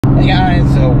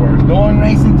guys, so we're going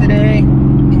racing today,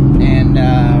 and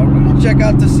we're gonna check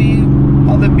out to see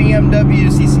how the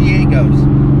BMWCCA goes.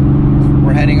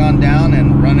 We're heading on down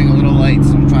and running a little late,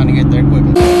 so I'm trying to get there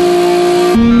quickly.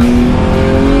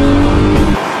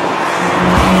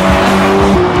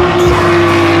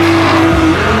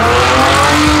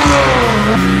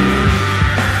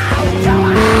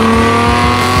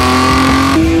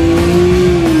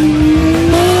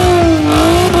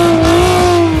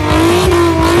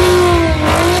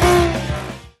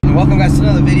 Welcome guys to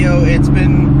another video. It's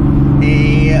been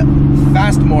a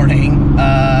fast morning.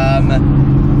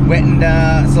 Went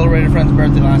and celebrated a friend's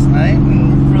birthday last night,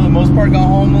 and for the most part got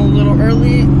home a little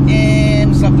early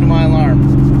and slept through my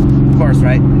alarm, of course,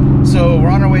 right? So we're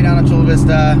on our way down to Chula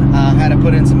Vista. Had to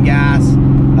put in some gas.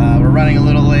 We're running a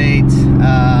little late,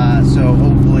 so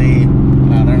hopefully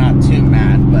they're not too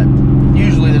mad, but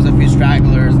usually there's a few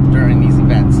stragglers during these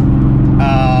events.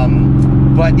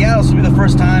 But yeah, this will be the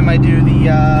first time I do the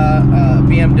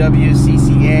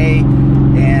BMWCCA,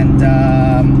 and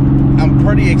I'm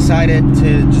pretty excited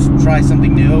to just try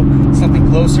something new, something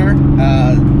closer.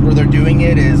 Where they're doing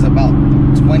it is about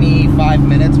 25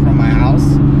 minutes from my house,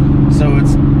 so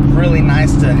it's really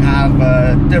nice to have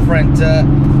a different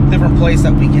place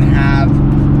that we can have,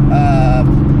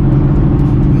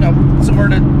 you know, somewhere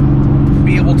to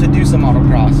be able to do some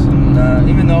autocross. And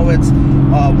even though it's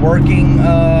a working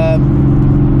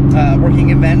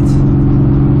event,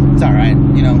 it's all right.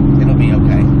 You know, it'll be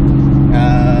okay.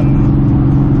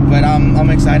 But I'm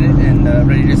excited and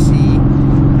ready to see,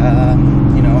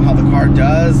 you know, how the car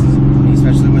does,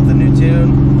 especially with the new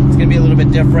tune. It's gonna be a little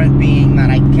bit different, being that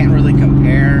I can't really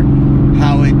compare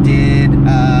how it did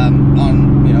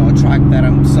on, you know, a track that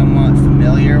I'm somewhat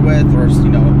familiar with, or, you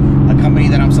know, a company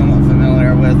that I'm somewhat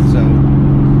familiar with. So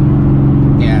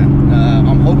yeah,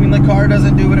 I'm hoping the car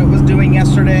doesn't do what it was doing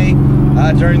yesterday.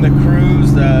 During the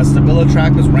cruise, the Stabilo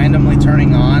track was randomly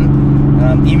turning on.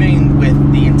 Even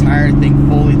with the entire thing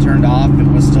fully turned off, it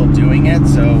was still doing it.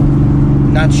 So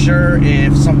not sure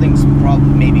if something's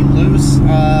probably maybe loose,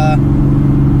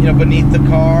 you know, beneath the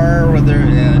car, or whether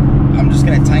I'm just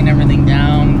gonna tighten everything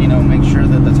down, you know, make sure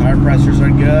that the tire pressures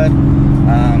are good.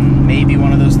 Maybe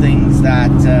one of those things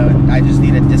that I just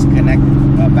need to disconnect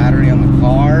a battery on the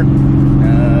car.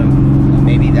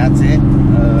 Maybe that's it.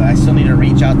 I still need to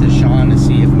reach out to Sean to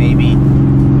see if maybe,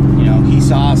 you know, he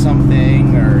saw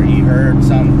something, or he heard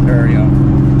some, or, you know,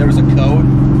 there was a code.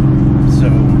 So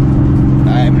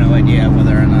I have no idea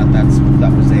whether or not that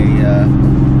was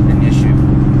an issue.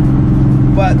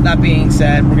 But that being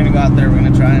said, we're gonna go out there. We're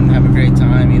gonna try and have a great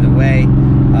time either way.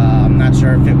 I'm not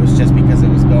sure if it was just because I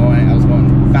was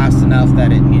going fast enough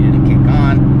that it needed to kick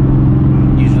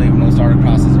on. Usually most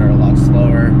autocrosses are a lot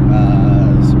slower,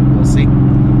 so we'll see.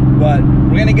 But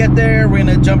we're gonna get there. We're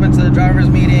gonna jump into the driver's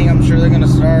meeting. I'm sure they're gonna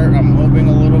start, I'm hoping,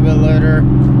 a little bit later,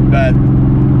 but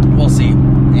we'll see.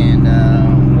 And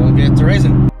we'll get to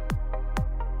racing.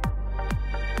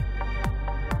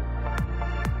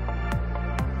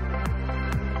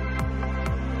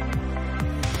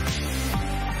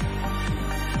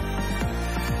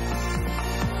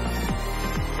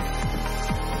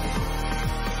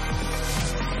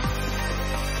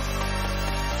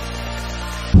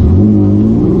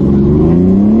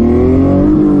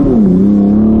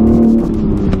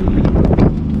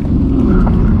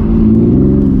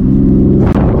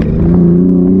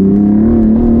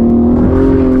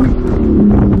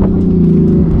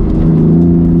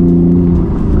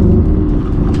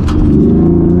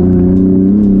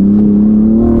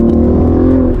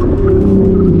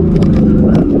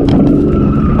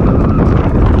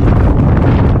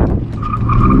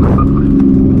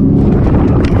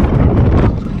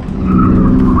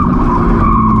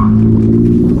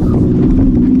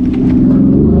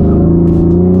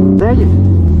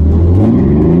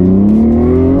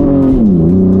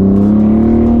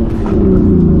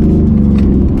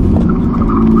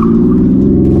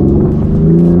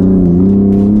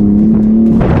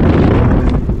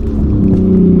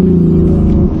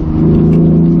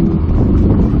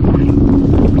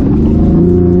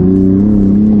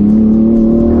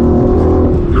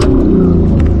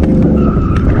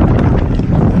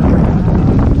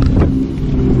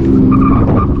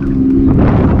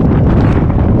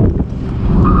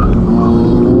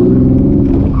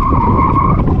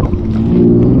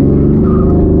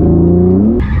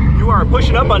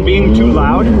 On being too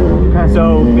loud, okay.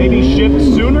 So maybe shift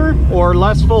sooner or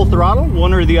less full throttle,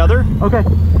 one or the other. Okay,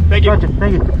 thank you. Gotcha.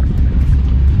 Thank you.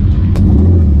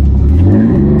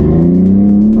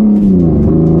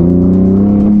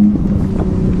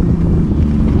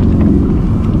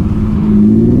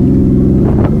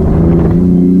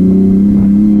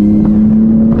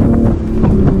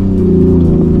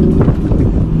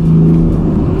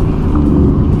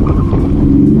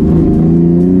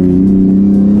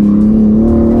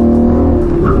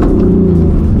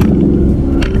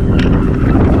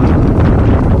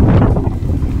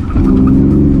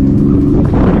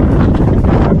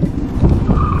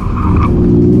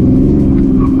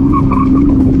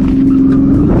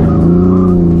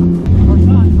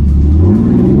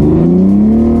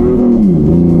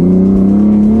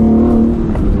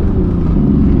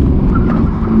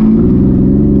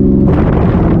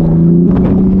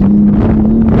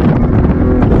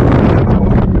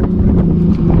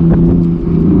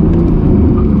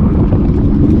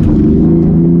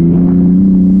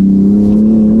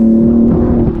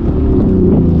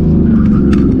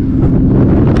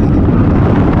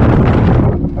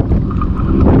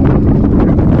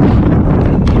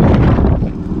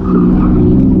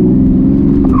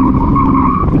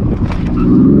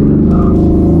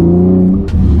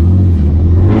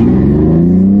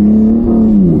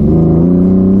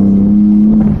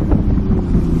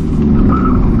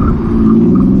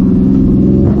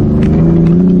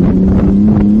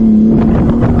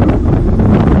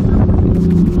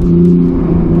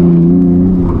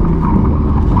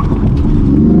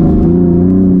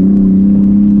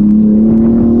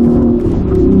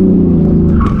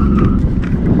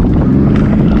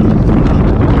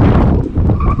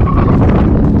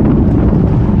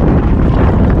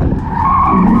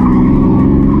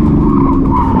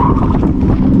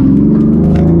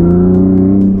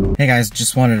 guys,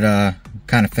 just wanted to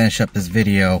kind of finish up this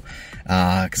video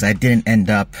because I didn't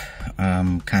end up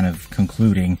kind of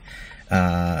concluding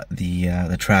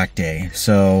the track day.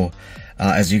 So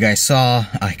as you guys saw,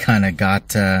 I kind of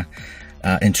got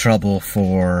in trouble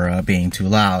for being too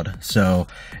loud, so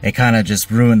it kind of just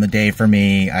ruined the day for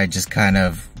me. I just kind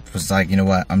of was like, you know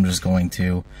what, I'm just going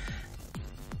to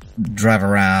drive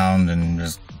around and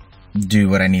just do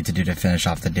what I need to do to finish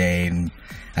off the day. And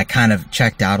I kind of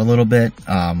checked out a little bit,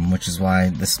 which is why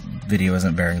this video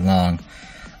isn't very long.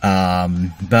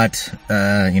 But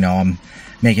you know, I'm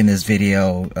making this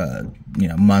video, you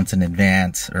know, months in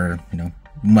advance, or, you know,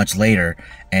 much later.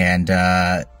 And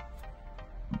at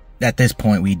this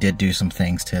point, we did do some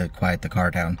things to quiet the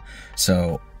car down.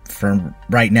 So for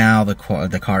right now, the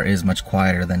car is much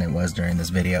quieter than it was during this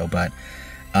video. But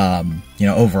you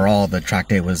know, overall, the track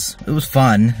day was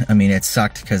fun. I mean, it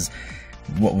sucked because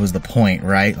what was the point,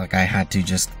 right? Like, I had to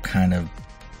just kind of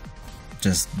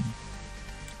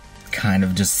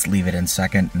leave it in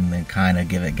second and then kind of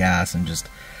give it gas, and just,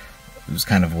 it was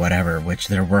kind of whatever, which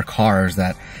there were cars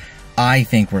that I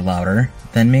think were louder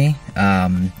than me,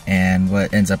 and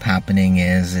what ends up happening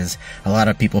is a lot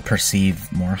of people perceive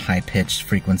more high-pitched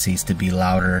frequencies to be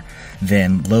louder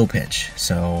than low-pitch.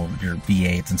 So your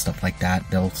V8s and stuff like that,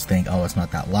 they'll think, oh, it's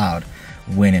not that loud,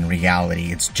 when in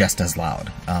reality it's just as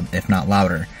loud, if not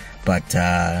louder. But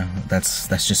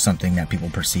that's just something that people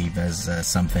perceive as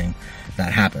something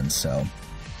that happens. So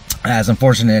as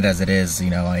unfortunate as it is,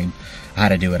 you know, I had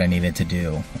to do what I needed to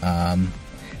do.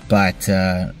 But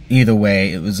either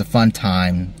way, it was a fun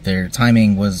time. Their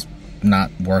timing was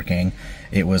not working.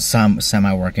 It was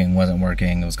semi-working, wasn't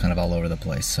working. It was kind of all over the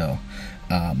place. So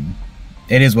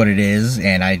it is what it is,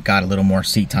 and I got a little more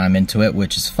seat time into it,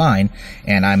 which is fine.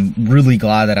 And I'm really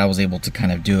glad that I was able to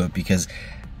kind of do it, because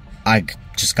I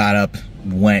just got up,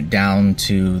 went down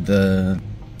to the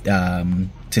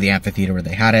amphitheater where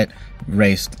they had it,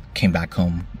 raced, came back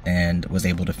home, and was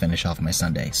able to finish off my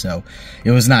Sunday. So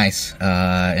it was nice,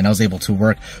 and I was able to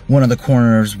work one of the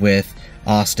corners with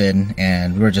Austin,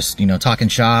 and we were just, you know, talking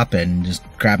shop and just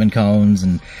grabbing cones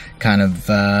and kind of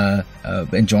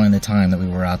enjoying the time that we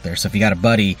were out there. So if you got a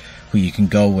buddy who you can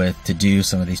go with to do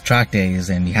some of these track days,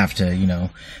 and you have to, you know,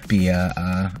 be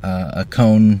a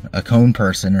cone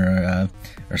person, or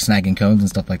snagging cones and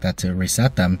stuff like that to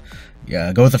reset them,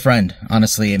 yeah, go with a friend.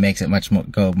 Honestly, it makes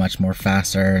it go much more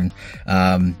faster,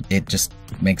 and it just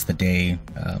makes the day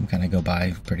kind of go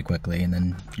by pretty quickly, and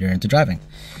then you're into driving.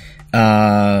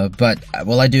 But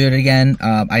will I do it again?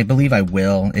 I believe I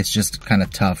will. It's just kind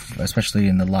of tough, especially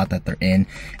in the lot that they're in.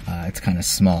 It's kind of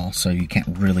small, so you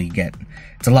can't really get,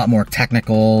 it's a lot more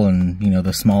technical, and, you know,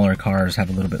 the smaller cars have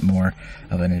a little bit more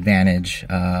of an advantage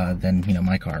than, you know,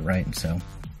 my car, right? So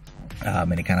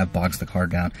and it kind of bogs the car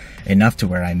down enough to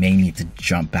where I may need to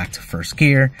jump back to first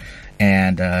gear.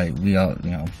 And we all,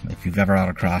 you know, if you've ever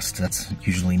autocrossed, that's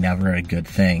usually never a good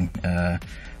thing.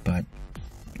 But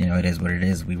you know, it is what it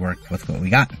is. We work with what we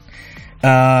got.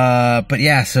 But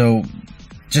yeah, so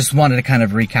just wanted to kind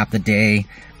of recap the day.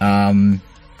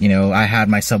 You know, I had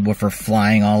my subwoofer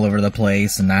flying all over the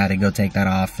place, and I had to go take that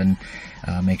off and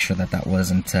make sure that that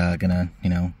wasn't gonna,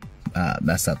 you know,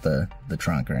 mess up the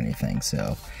trunk or anything.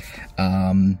 So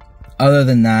other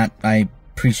than that, I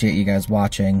appreciate you guys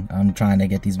watching. I'm trying to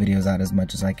get these videos out as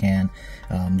much as I can.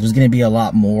 There's going to be a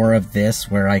lot more of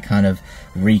this where I kind of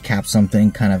recap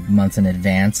something kind of months in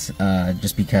advance,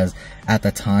 just because at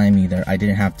the time either I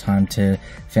didn't have time to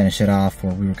finish it off,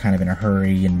 or we were kind of in a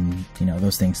hurry, and, you know,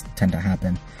 those things tend to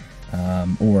happen,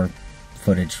 or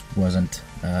footage wasn't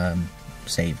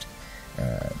saved.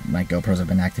 My GoPros have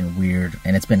been acting weird,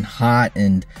 and it's been hot,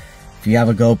 and if you have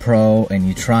a GoPro and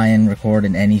you try and record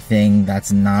in anything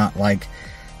that's not like,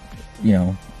 you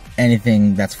know,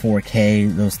 anything that's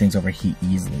 4K, those things overheat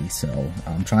easily. So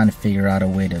I'm trying to figure out a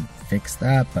way to fix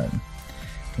that, but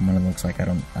from what it looks like, I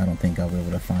don't think I'll be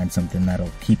able to find something that'll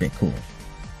keep it cool.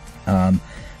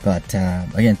 But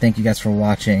again, thank you guys for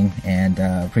watching, and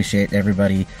appreciate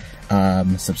everybody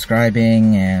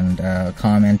subscribing and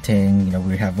commenting. You know,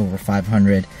 we have over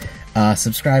 500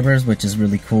 subscribers, which is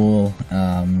really cool.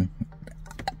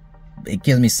 It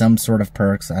gives me some sort of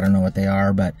perks. I don't know what they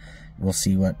are, but we'll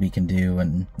see what we can do,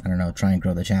 and I don't know, try and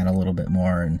grow the channel a little bit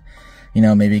more, and, you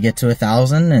know, maybe get to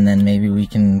 1,000, and then maybe we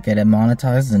can get it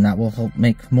monetized, and that will help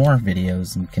make more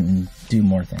videos and can do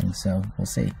more things. So we'll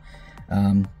see.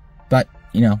 But,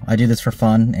 you know, I do this for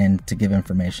fun and to give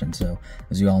information. So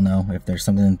as you all know, if there's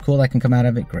something cool that can come out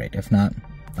of it, great. If not,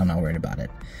 I'm not worried about it.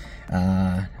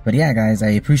 But yeah, guys, I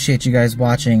appreciate you guys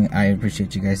watching. I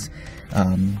appreciate you guys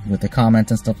with the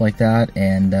comments and stuff like that,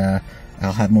 and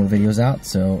I'll have more videos out.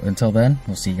 So until then,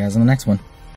 we'll see you guys on the next one.